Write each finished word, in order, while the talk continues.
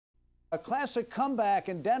A classic comeback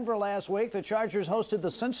in Denver last week. The Chargers hosted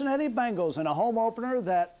the Cincinnati Bengals in a home opener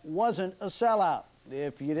that wasn't a sellout.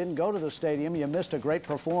 If you didn't go to the stadium, you missed a great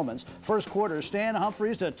performance. First quarter, Stan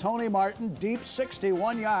Humphries to Tony Martin, deep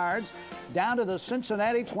 61 yards, down to the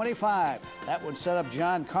Cincinnati 25. That would set up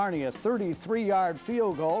John Carney, a 33-yard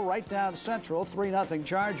field goal right down central, 3-0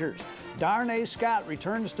 Chargers. Darnay Scott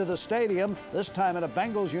returns to the stadium, this time in a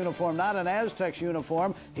Bengals uniform, not an Aztecs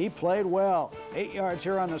uniform. He played well. 8 yards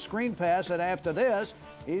here on the screen pass, and after this,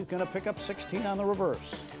 he's going to pick up 16 on the reverse.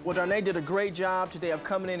 Well, Darnay did a great job today of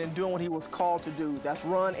coming in and doing what he was called to do. That's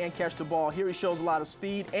run and catch the ball. Here he shows a lot of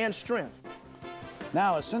speed and strength.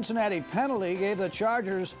 Now, a Cincinnati penalty gave the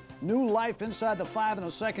Chargers new life inside the 5 in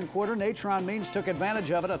the second quarter. Natron Means took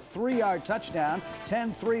advantage of it, a 3-yard touchdown,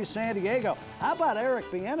 10-3 San Diego. How about Eric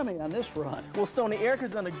Bieniemy on this run? Well, Stoney, Eric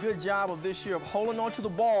has done a good job of this year of holding on to the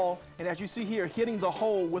ball, and as you see here, hitting the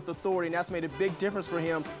hole with authority, and that's made a big difference for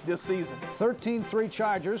him this season. 13-3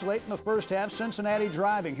 Chargers late in the first half, Cincinnati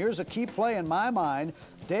driving. Here's a key play in my mind.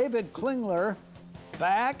 David Klingler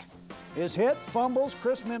back. Is hit, fumbles,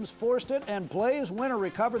 Chris Mims forced it, and Blaze Winter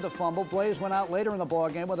recovered the fumble. Blaze went out later in the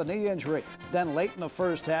ballgame with a knee injury. Then late in the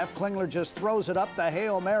first half, Klingler just throws it up the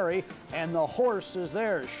Hail Mary, and the horse is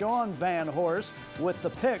there. Sean Van Horse with the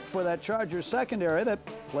pick for that Chargers secondary that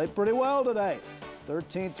played pretty well today.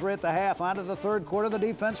 13-3 at the half. On to the third quarter. The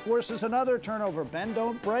defense forces another turnover. Bend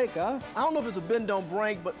don't break, huh? I don't know if it's a bend don't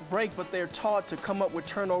break, but they're taught to come up with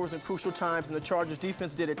turnovers in crucial times, and the Chargers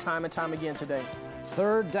defense did it time and time again today.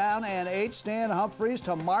 3rd down and 8. Stan Humphries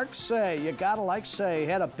to Mark Say. You gotta like Say. He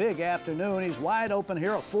had a big afternoon. He's wide open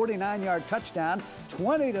here. A 49-yard touchdown.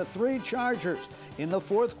 20-3 Chargers. In the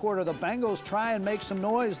fourth quarter, the Bengals try and make some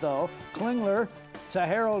noise, though. Klingler to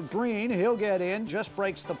Harold Green. He'll get in. Just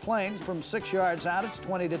breaks the plane from 6 yards out. It's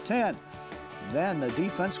 20-10. Then the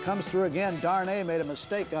defense comes through again. Darnay made a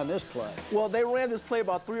mistake on this play. Well, they ran this play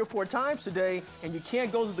about 3 or 4 times today, and you can't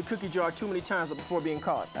go to the cookie jar too many times before being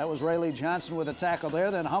caught. That was Rayleigh Johnson with a tackle there.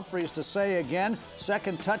 Then Humphries to Say again.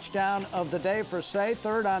 Second touchdown of the day for Say.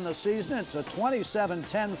 3rd on the season. It's a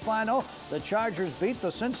 27-10 final. The Chargers beat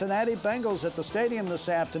the Cincinnati Bengals at the stadium this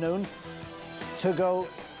afternoon to go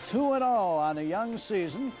 2-0 on the young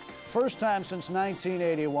season. First time since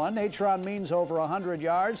 1981. Natron Means over 100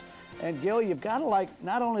 yards. And Gil, you've got to like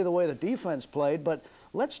not only the way the defense played, but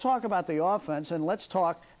let's talk about the offense, and let's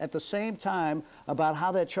talk at the same time about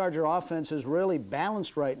how that Charger offense is really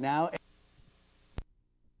balanced right now.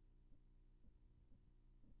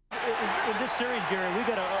 In this series, Gary, we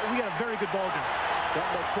got a very good ball game.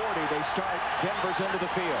 Down to 40, they start Denver's into the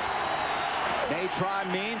field.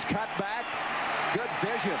 Natron Means cut back, good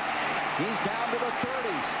vision. He's down to the 30,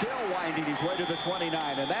 still winding his way to the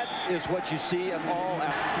 29, and that is what you see in all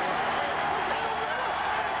out.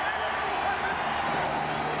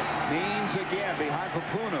 Means again behind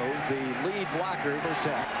Papuno, the lead blocker this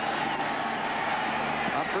time.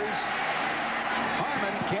 Humphries.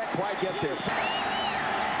 Harmon can't quite get there.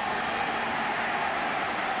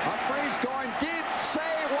 Humphries going deep,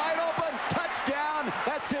 Say wide open, touchdown.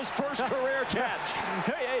 That's his first career catch.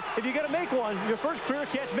 Hey, if you're going to make one, your first career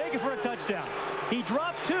catch, make it for a touchdown. He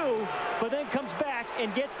dropped 2, but then comes back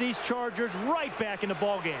and gets these Chargers right back in the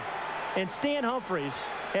ball game. And Stan Humphries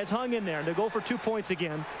has hung in there. They'll go for 2 points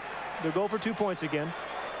again. They'll go for 2 points again.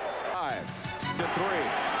 5 to 3.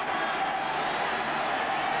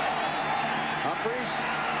 Humphries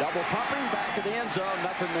double pumping back to the end zone,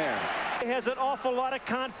 nothing there. He has an awful lot of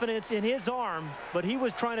confidence in his arm, but he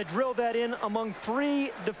was trying to drill that in among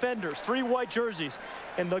 3 defenders, 3 white jerseys.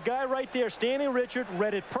 And the guy right there, Stanley Richard,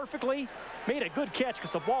 read it perfectly, made a good catch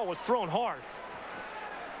because the ball was thrown hard.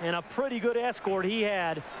 And a pretty good escort he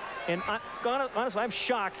had. And honestly, I'm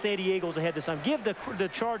shocked San Diego's ahead this time. Give the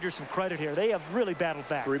Chargers some credit here. They have really battled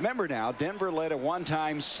back. Remember now, Denver led at one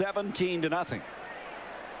time 17-0.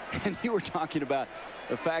 And you were talking about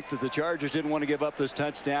the fact that the Chargers didn't want to give up this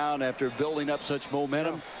touchdown after building up such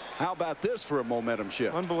momentum. Yeah. How about this for a momentum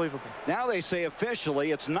shift? Unbelievable. Now they say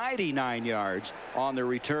officially it's 99 yards on the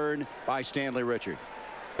return by Stanley Richard.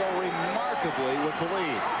 Remarkably with the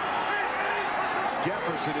lead.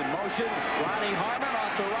 Jefferson in motion. Ronnie Harmon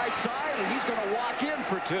off the right side, and he's going to walk in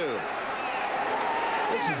for 2.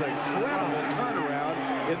 This is an incredible turnaround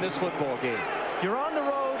in this football game. You're on the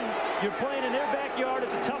road. You're playing in their backyard.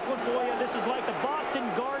 It's a tough one for you. This is like the Boston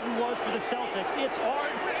Garden was for the Celtics. It's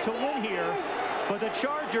hard to win here, but the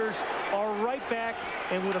Chargers are right back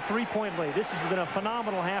and with a 3-point lead. This has been a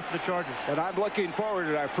phenomenal half for the Chargers. And I'm looking forward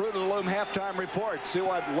to our Fruit of the Loom halftime report. See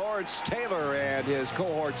what Lawrence Taylor and his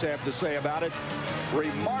cohorts have to say about it.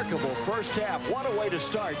 Remarkable first half. What a way to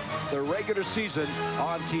start the regular season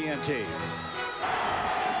on TNT.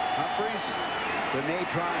 Humphries to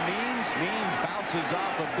Natron Means. Means bounces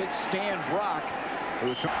off a big Stan Brock.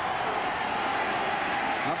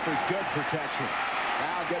 Humphries, good protection.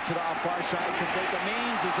 Now gets it off far side, complete to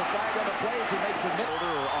Means. There's a flag on the play as he makes a shoulder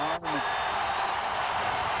or arm.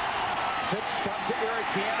 Pitch comes to Eric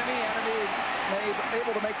Bieniemy.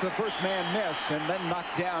 Able to make the first man miss and then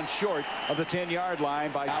knocked down short of the 10-yard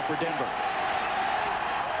line by now for Denver.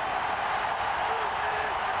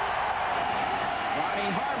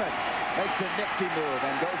 Ronnie Harmon makes a nifty move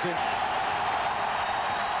and goes in.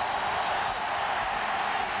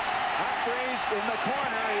 Humphries in the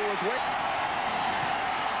corner. He was waiting.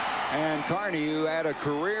 And Carney, who had a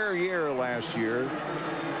career year last year,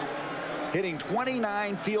 hitting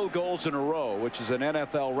 29 field goals in a row, which is an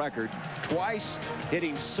NFL record, twice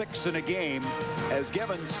hitting 6 in a game, has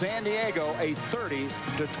given San Diego a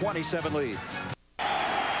 30-27 lead.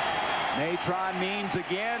 Natron Means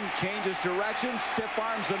again, changes direction, stiff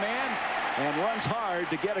arms the man, and runs hard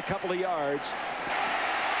to get a couple of yards.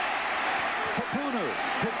 Papunu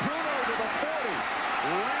to the 40,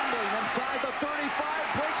 rambling inside the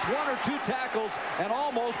 35, breaks 1 or 2 tackles and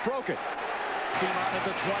almost broke it. Came out at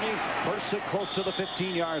the 20, first it close to the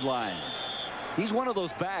 15-yard line. He's one of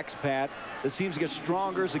those backs, Pat, that seems to get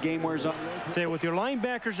stronger as the game wears on. Say, with your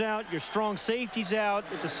linebackers out, your strong safeties out,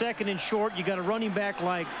 it's a second and short. You got a running back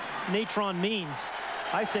like Natron Means.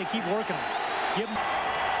 I say keep working him. Give him.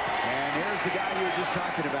 And here's the guy you were just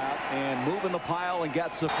talking about, and moving the pile and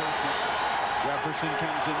gets the first one. Jefferson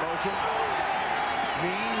comes in motion.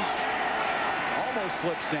 Means almost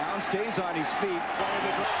slips down, stays on his feet.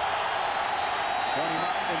 20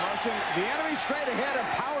 in motion. The enemy straight ahead and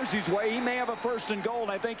powers his way. He may have a first and goal,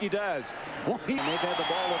 and I think he does. And they've had the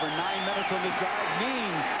ball over 9 minutes on this drive.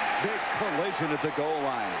 Means big collision at the goal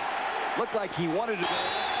line. Looked like he wanted to go.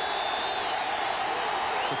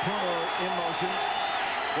 Papunu in motion.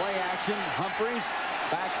 Play action. Humphries.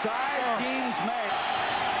 Backside. Teams make.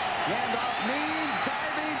 Handoff. Means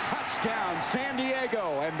diving. Touchdown. San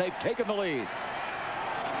Diego. And they've taken the lead.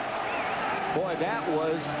 Boy, that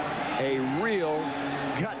was a real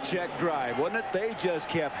gut check drive, wasn't it? They just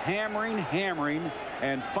kept hammering,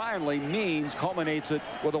 and finally Means culminates it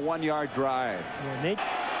with a 1-yard drive.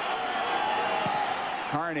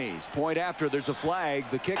 Carney's point after, there's a flag.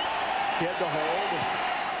 The kick, kid to hold.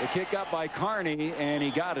 The kick up by Carney, and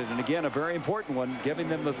he got it. And again, a very important one, giving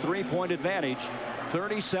them the 3-point advantage.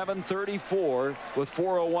 37-34 with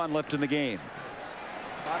 4:01 left in the game.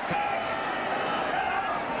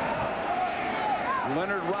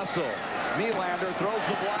 Leonard Russell. Nylander throws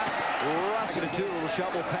the block. Russell to a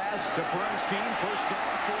shovel pass to Bernstein. First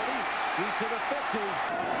down 40. He's to the 50.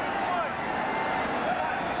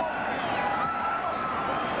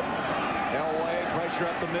 Elway, pressure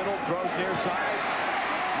up the middle, throws near side.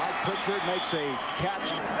 Mike Pritchard makes a catch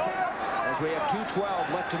as we have 2:12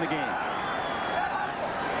 left in the game.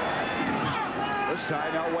 This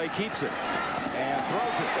time Elway keeps it and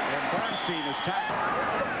throws it, and Bernstein is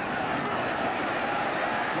tackled.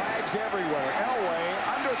 Everywhere. Elway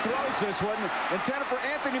underthrows this one, intended for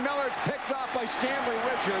Anthony Miller. It's picked off by Stanley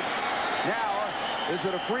Richard. Now, is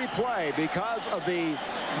it a free play because of the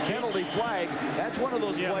penalty flag? That's one of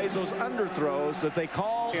those plays, those underthrows that they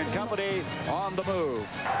call, and company on the move.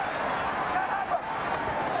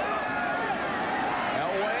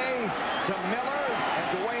 Elway to Miller and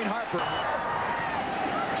Dwayne Harper.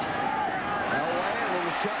 Elway, a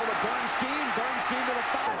little shovel to Bernstein. Bernstein to the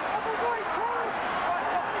foul.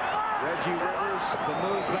 Reggie Rivers, the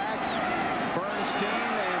move back.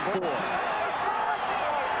 Bernstein and 4.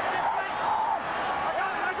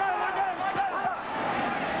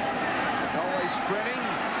 Elway sprinting.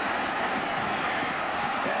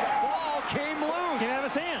 And the ball came loose. Came out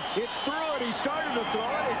of his hands. It threw it. He started to throw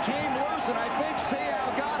it. It came loose, and I think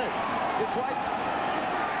Seau got it. It's like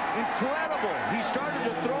incredible. He started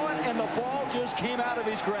to throw it, and the ball just came out of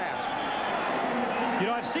his grasp. You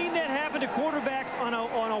know, I've seen that happen to quarterbacks on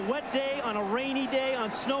a wet day, on a rainy day,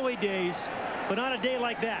 on snowy days, but not a day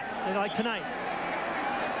like that, like tonight.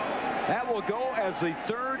 That will go as the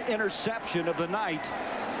 3rd interception of the night,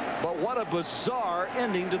 but what a bizarre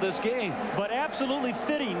ending to this game. But absolutely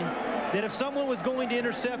fitting that if someone was going to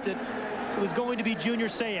intercept it, it was going to be Junior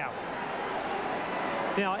Seau.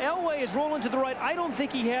 Now, Elway is rolling to the right. I don't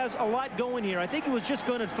think he has a lot going here. I think he was just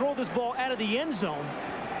going to throw this ball out of the end zone.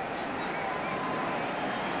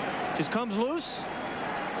 Just comes loose.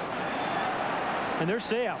 And there's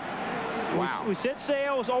Seau. Wow. We said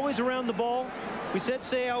Seau was always around the ball. We said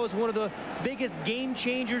Seau was one of the biggest game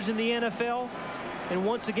changers in the NFL. And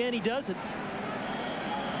once again, he does it.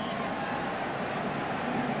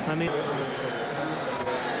 I mean...